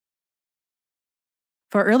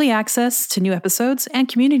For early access to new episodes and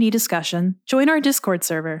community discussion, join our Discord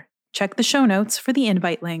server. Check the show notes for the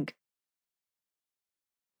invite link.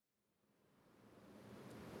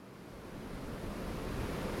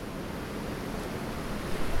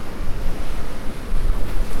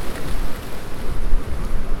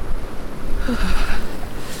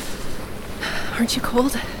 Aren't you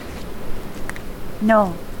cold?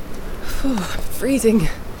 No. I'm freezing.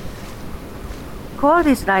 Cold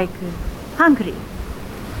is like hungry.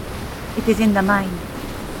 It is in the mind.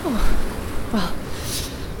 Oh, well,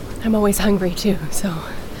 I'm always hungry too, so...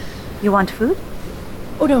 You want food?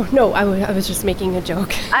 Oh, no, I was just making a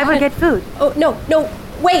joke. I will get food. Oh, no,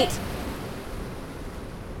 wait!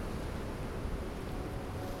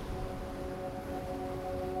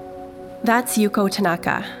 That's Yuko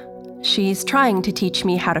Tanaka. She's trying to teach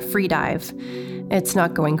me how to freedive. It's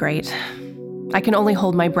not going great. I can only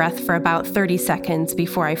hold my breath for about 30 seconds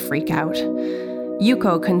before I freak out.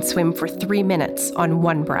 Yuko can swim for 3 minutes on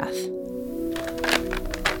one breath.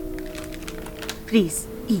 Please,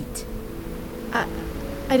 eat. I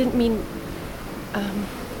didn't mean...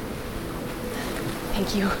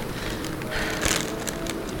 Thank you.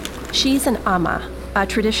 She's an ama, a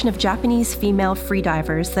tradition of Japanese female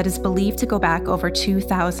freedivers that is believed to go back over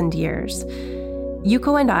 2,000 years.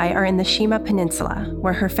 Yuko and I are in the Shima Peninsula,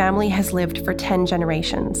 where her family has lived for 10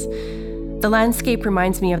 generations. The landscape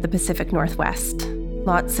reminds me of the Pacific Northwest.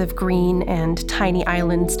 Lots of green and tiny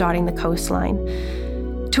islands dotting the coastline.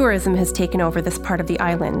 Tourism has taken over this part of the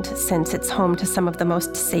island since it's home to some of the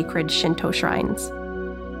most sacred Shinto shrines.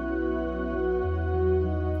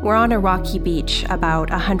 We're on a rocky beach about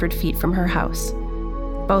 100 feet from her house.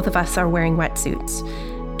 Both of us are wearing wetsuits.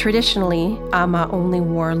 Traditionally, Ama only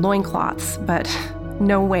wore loincloths, but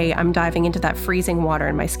no way I'm diving into that freezing water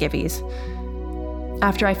in my skivvies.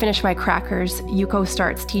 After I finish my crackers, Yuko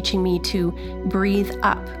starts teaching me to breathe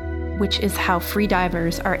up, which is how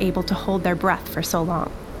freedivers are able to hold their breath for so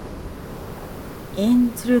long. In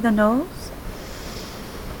through the nose.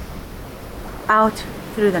 Out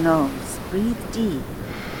through the nose. Breathe deep.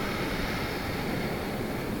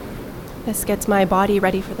 This gets my body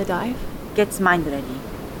ready for the dive. Gets mind ready.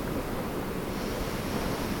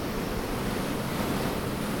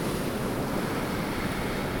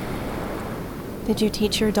 Did you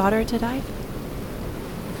teach your daughter to dive?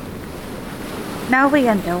 Now we're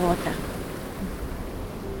underwater.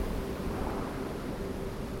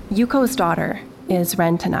 Yuko's daughter is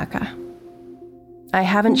Ren Tanaka. I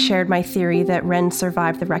haven't shared my theory that Ren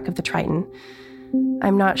survived the wreck of the Triton.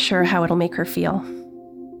 I'm not sure how it'll make her feel.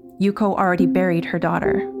 Yuko already buried her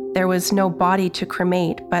daughter. There was no body to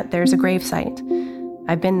cremate, but there's a gravesite.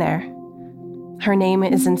 I've been there. Her name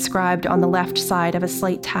is inscribed on the left side of a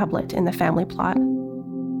slate tablet in the family plot.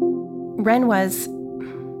 Ren is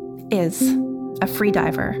a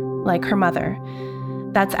freediver, like her mother.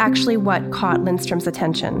 That's actually what caught Lindstrom's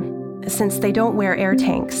attention. Since they don't wear air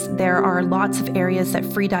tanks, there are lots of areas that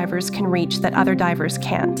freedivers can reach that other divers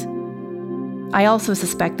can't. I also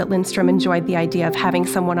suspect that Lindstrom enjoyed the idea of having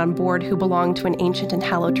someone on board who belonged to an ancient and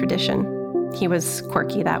hallowed tradition. He was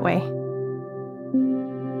quirky that way.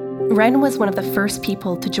 Ren was one of the first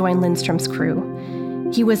people to join Lindstrom's crew.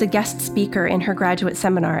 He was a guest speaker in her graduate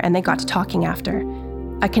seminar, and they got to talking after.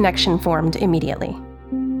 A connection formed immediately.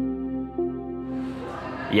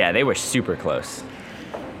 Yeah, they were super close.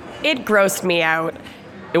 It grossed me out.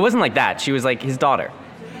 It wasn't like that. She was like his daughter.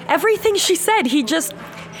 Everything she said,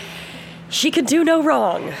 she could do no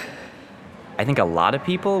wrong. I think a lot of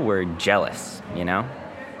people were jealous, you know?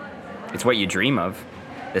 It's what you dream of.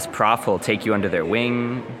 This prof will take you under their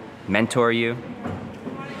wing, mentor you.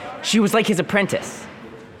 She was like his apprentice.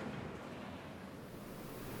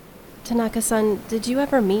 Tanaka-san, did you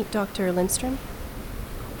ever meet Dr. Lindstrom?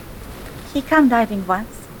 He come diving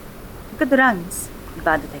once. Good runs.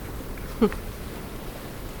 Bad technique.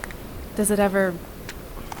 Does it ever,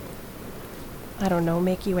 I don't know,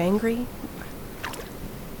 make you angry?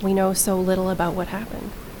 We know so little about what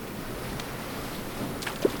happened.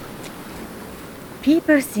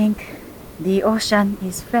 People think the ocean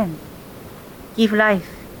is friend. Give life.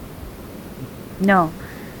 No,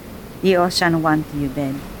 the ocean want you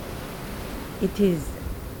dead. It is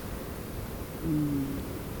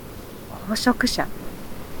捕食者.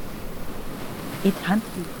 It hunts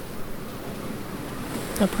you.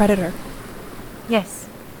 A predator. Yes.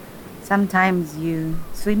 Sometimes you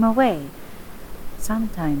swim away.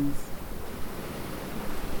 Sometimes.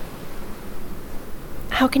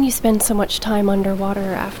 How can you spend so much time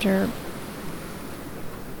underwater after...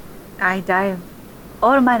 I dive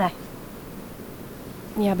all my life.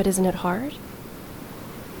 Yeah, but isn't it hard?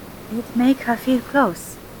 It make her feel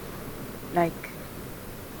close. Like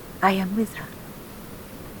I am with her.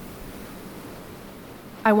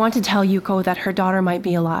 I want to tell Yuko that her daughter might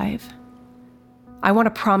be alive. I want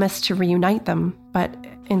to promise to reunite them, but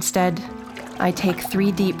instead, I take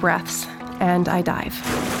 3 deep breaths and I dive.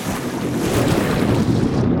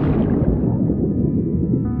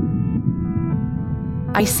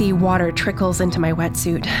 Icy water trickles into my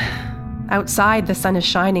wetsuit. Outside, the sun is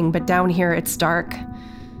shining, but down here, it's dark.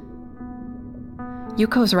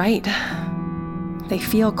 Yuko's right. They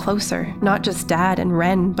feel closer, not just Dad and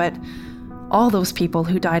Ren, but all those people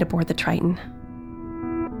who died aboard the Triton.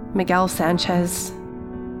 Miguel Sanchez,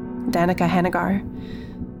 Danica Hanegar,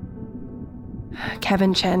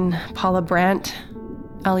 Kevin Chen, Paula Brandt,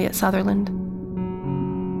 Elliot Sutherland.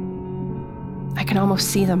 I can almost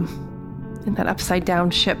see them in that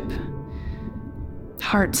upside-down ship.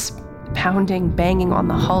 Hearts pounding, banging on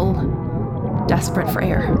the hull, desperate for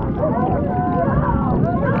air.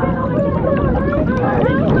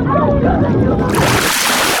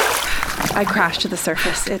 I crash to the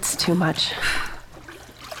surface. It's too much.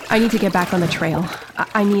 I need to get back on the trail.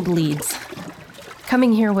 I need leads.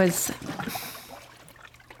 Coming here was...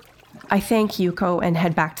 I thank Yuko and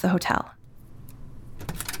head back to the hotel.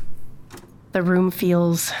 The room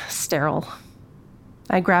feels sterile.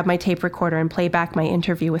 I grab my tape recorder and play back my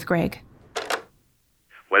interview with Greg.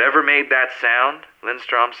 Whatever made that sound,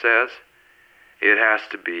 Lindstrom says, it has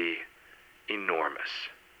to be enormous.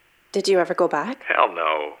 Did you ever go back? Hell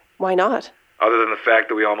no. Why not? Other than the fact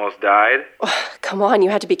that we almost died. Come on, you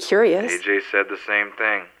had to be curious. AJ said the same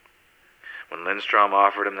thing. When Lindstrom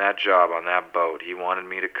offered him that job on that boat, he wanted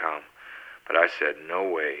me to come. But I said, no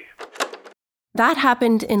way. That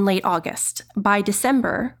happened in late August. By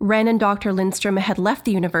December, Ren and Dr. Lindstrom had left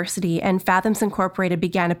the university and Fathoms Incorporated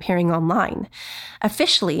began appearing online.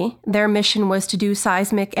 Officially, their mission was to do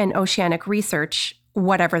seismic and oceanic research,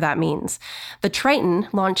 whatever that means. The Triton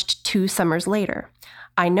launched 2 summers later.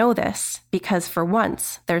 I know this because for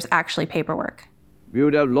once, there's actually paperwork. We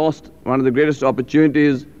would have lost one of the greatest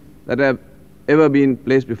opportunities that have ever been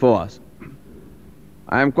placed before us.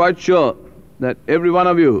 I am quite sure that every one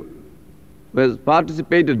of you who has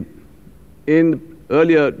participated in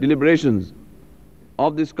earlier deliberations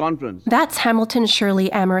of this conference. That's Hamilton Shirley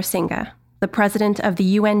Amarasinghe, the president of the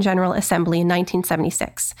UN General Assembly in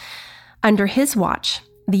 1976. Under his watch,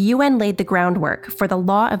 the UN laid the groundwork for the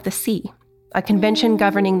Law of the Sea, a convention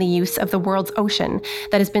governing the use of the world's ocean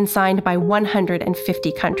that has been signed by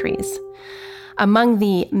 150 countries. Among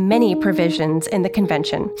the many provisions in the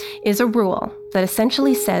convention is a rule that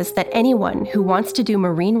essentially says that anyone who wants to do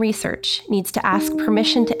marine research needs to ask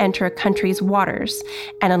permission to enter a country's waters,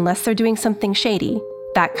 and unless they're doing something shady,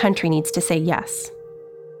 that country needs to say yes.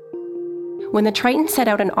 When the Triton set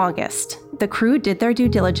out in August, the crew did their due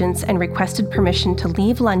diligence and requested permission to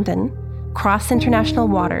leave London, cross international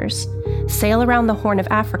waters, sail around the Horn of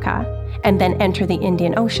Africa, and then enter the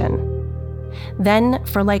Indian Ocean. Then,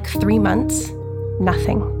 for like 3 months,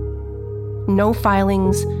 nothing. No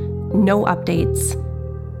filings, no updates.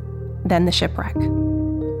 Then the shipwreck.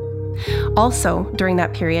 Also, during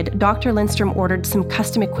that period, Dr. Lindstrom ordered some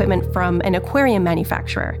custom equipment from an aquarium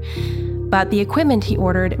manufacturer. But the equipment he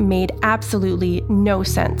ordered made absolutely no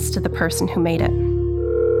sense to the person who made it.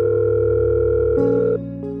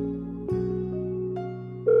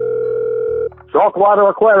 Saltwater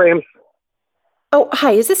Aquarium. Oh,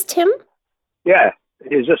 hi, is this Tim? Yeah.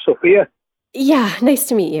 Is this Sophia? Yeah, nice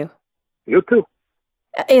to meet you. You too.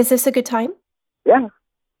 Is this a good time? Yeah.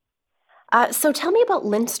 So tell me about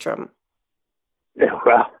Lindstrom. Yeah,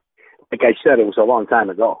 well, like I said, it was a long time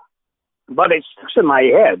ago. But it sticks in my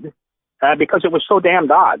head because it was so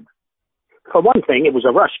damned odd. For one thing, it was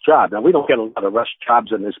a rush job. Now, we don't get a lot of rush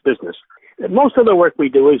jobs in this business. Most of the work we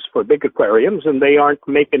do is for big aquariums, and they aren't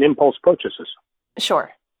making impulse purchases.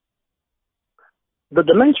 Sure. The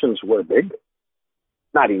dimensions were big.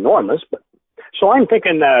 Not enormous, but... So I'm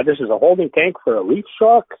thinking this is a holding tank for a reef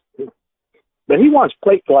shark. But he wants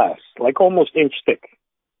plate glass, like almost inch thick.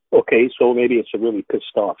 Okay, so maybe it's a really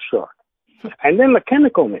pissed off shark. And then the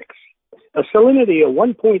chemical mix. A salinity of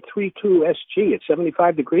 1.32 SG at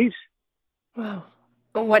 75 degrees. Wow.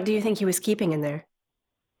 What do you think he was keeping in there?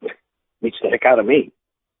 Beats the heck out of me.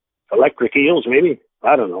 Electric eels, maybe?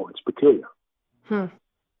 I don't know. It's peculiar.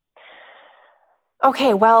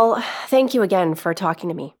 Okay, well, thank you again for talking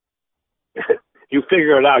to me. You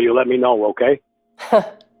figure it out. You let me know, okay?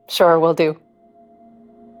 Sure, will do.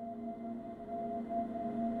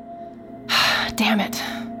 Damn it.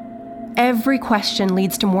 Every question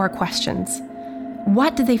leads to more questions.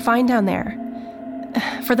 What did they find down there?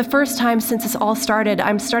 For the first time since this all started,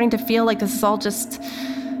 I'm starting to feel like this is all just...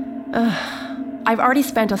 I've already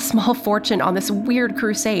spent a small fortune on this weird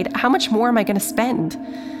crusade. How much more am I going to spend?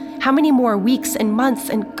 How many more weeks and months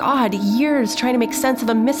and, God, years trying to make sense of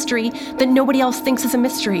a mystery that nobody else thinks is a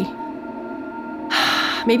mystery?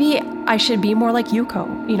 Maybe I should be more like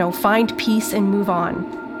Yuko, find peace and move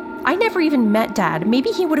on. I never even met Dad.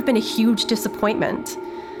 Maybe he would have been a huge disappointment.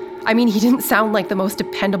 I mean, he didn't sound like the most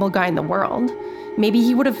dependable guy in the world. Maybe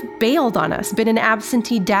he would have bailed on us, been an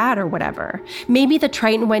absentee dad or whatever. Maybe the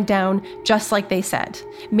Triton went down just like they said.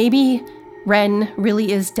 Maybe Ren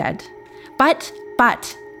really is dead. But,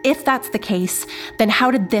 if that's the case, then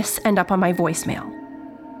how did this end up on my voicemail?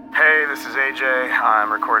 Hey, this is AJ.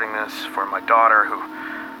 I'm recording this for my daughter who...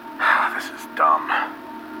 This is dumb.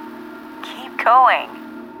 Keep going.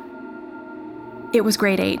 It was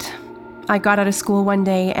grade 8. I got out of school one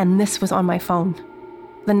day and this was on my phone.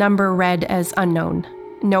 The number read as unknown.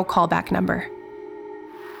 No callback number.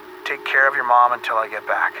 Take care of your mom until I get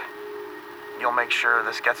back. You'll make sure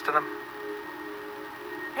this gets to them?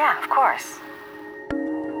 Yeah, of course.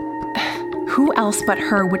 Who else but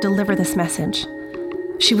her would deliver this message?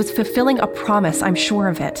 She was fulfilling a promise, I'm sure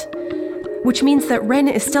of it. Which means that Ren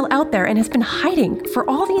is still out there and has been hiding for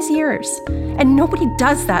all these years. And nobody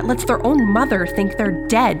does that, lets their own mother think they're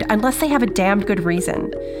dead unless they have a damned good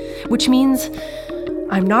reason. Which means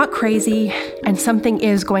I'm not crazy and something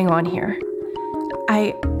is going on here.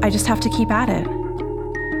 I just have to keep at it.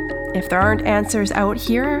 If there aren't answers out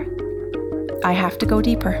here, I have to go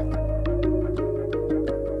deeper.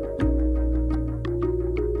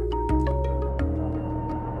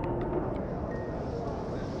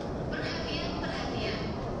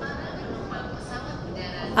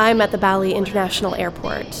 I'm at the Bali International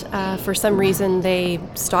Airport. For some reason, they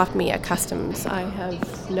stopped me at customs. I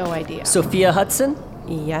have no idea. Sophia Hudson?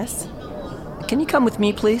 Yes? Can you come with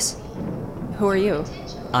me, please? Who are you?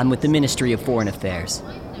 I'm with the Ministry of Foreign Affairs.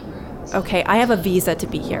 Okay, I have a visa to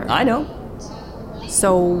be here. I know.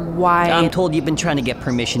 So why... I'm told you've been trying to get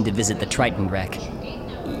permission to visit the Triton wreck.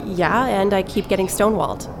 Yeah, and I keep getting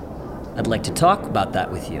stonewalled. I'd like to talk about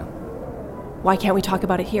that with you. Why can't we talk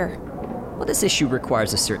about it here? Well, this issue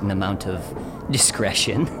requires a certain amount of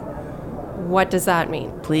discretion. What does that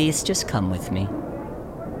mean? Please, just come with me.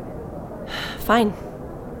 Fine.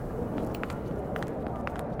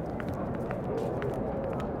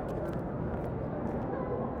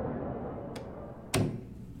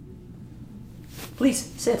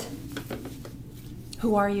 Please, sit.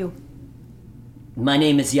 Who are you? My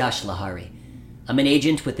name is Yash Lahari. I'm an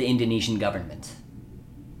agent with the Indonesian government.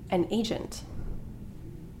 An agent?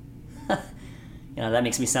 That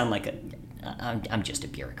makes me sound like I'm just a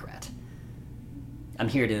bureaucrat. I'm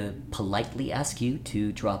here to politely ask you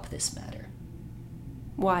to drop this matter.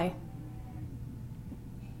 Why?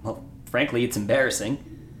 Well, frankly, it's embarrassing.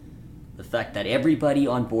 The fact that everybody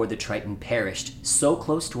on board the Triton perished so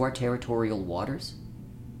close to our territorial waters.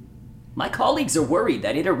 My colleagues are worried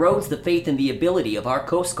that it erodes the faith in the ability of our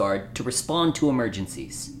Coast Guard to respond to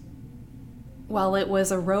emergencies. Well, it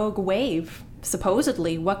was a rogue wave.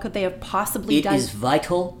 Supposedly, what could they have possibly done? It is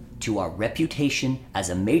vital to our reputation as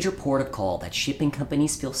a major port of call that shipping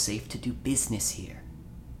companies feel safe to do business here.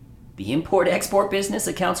 The import-export business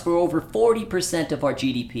accounts for over 40% of our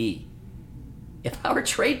GDP. If our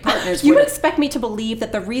trade partners You expect me to believe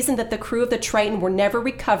that the reason that the crew of the Triton were never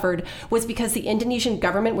recovered was because the Indonesian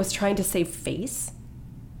government was trying to save face?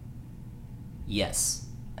 Yes.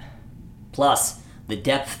 Plus, the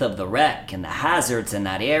depth of the wreck and the hazards in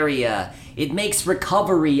that area, it makes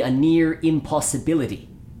recovery a near impossibility.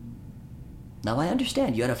 Now, I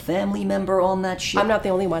understand you had a family member on that ship. I'm not the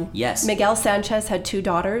only one. Yes. Miguel Sanchez had 2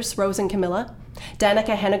 daughters, Rose and Camilla.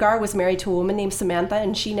 Danica Hennigar was married to a woman named Samantha,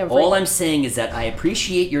 and she never... All I'm saying is that I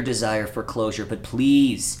appreciate your desire for closure, but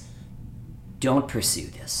please, don't pursue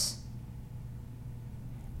this.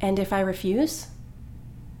 And if I refuse?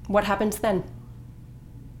 What happens then?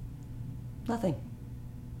 Nothing.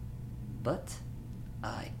 But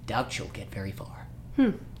I doubt you'll get very far.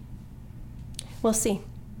 We'll see.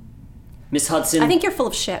 Miss Hudson... I think you're full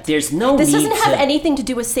of shit. There's no This need doesn't have to... anything to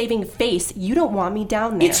do with saving face. You don't want me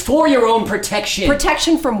down there. It's for your own protection.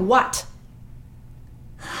 Protection from what?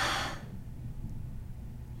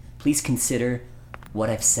 Please consider what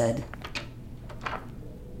I've said.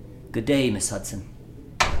 Good day, Miss Hudson.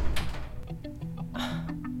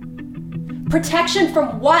 Protection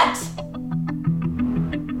from what?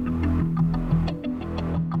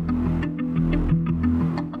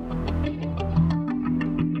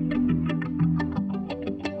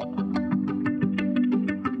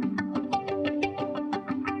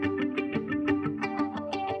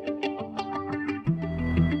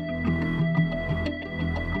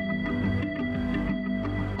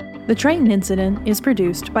 The Triton Incident is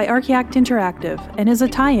produced by Archaeact Interactive and is a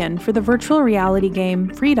tie-in for the virtual reality game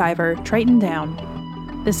Freediver Triton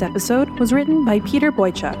Down. This episode was written by Peter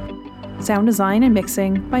Boychuk. Sound design and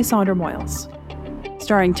mixing by Sandra Moyles.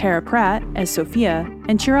 Starring Tara Pratt as Sophia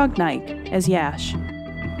and Chirag Naik as Yash.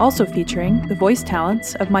 Also featuring the voice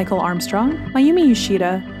talents of Michael Armstrong, Mayumi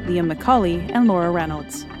Yoshida, Liam McCauley, and Laura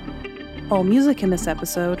Reynolds. All music in this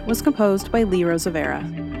episode was composed by Lee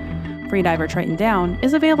Rosavera. Freediver Triton Down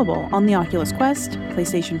is available on the Oculus Quest,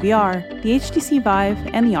 PlayStation VR, the HTC Vive,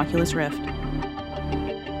 and the Oculus Rift.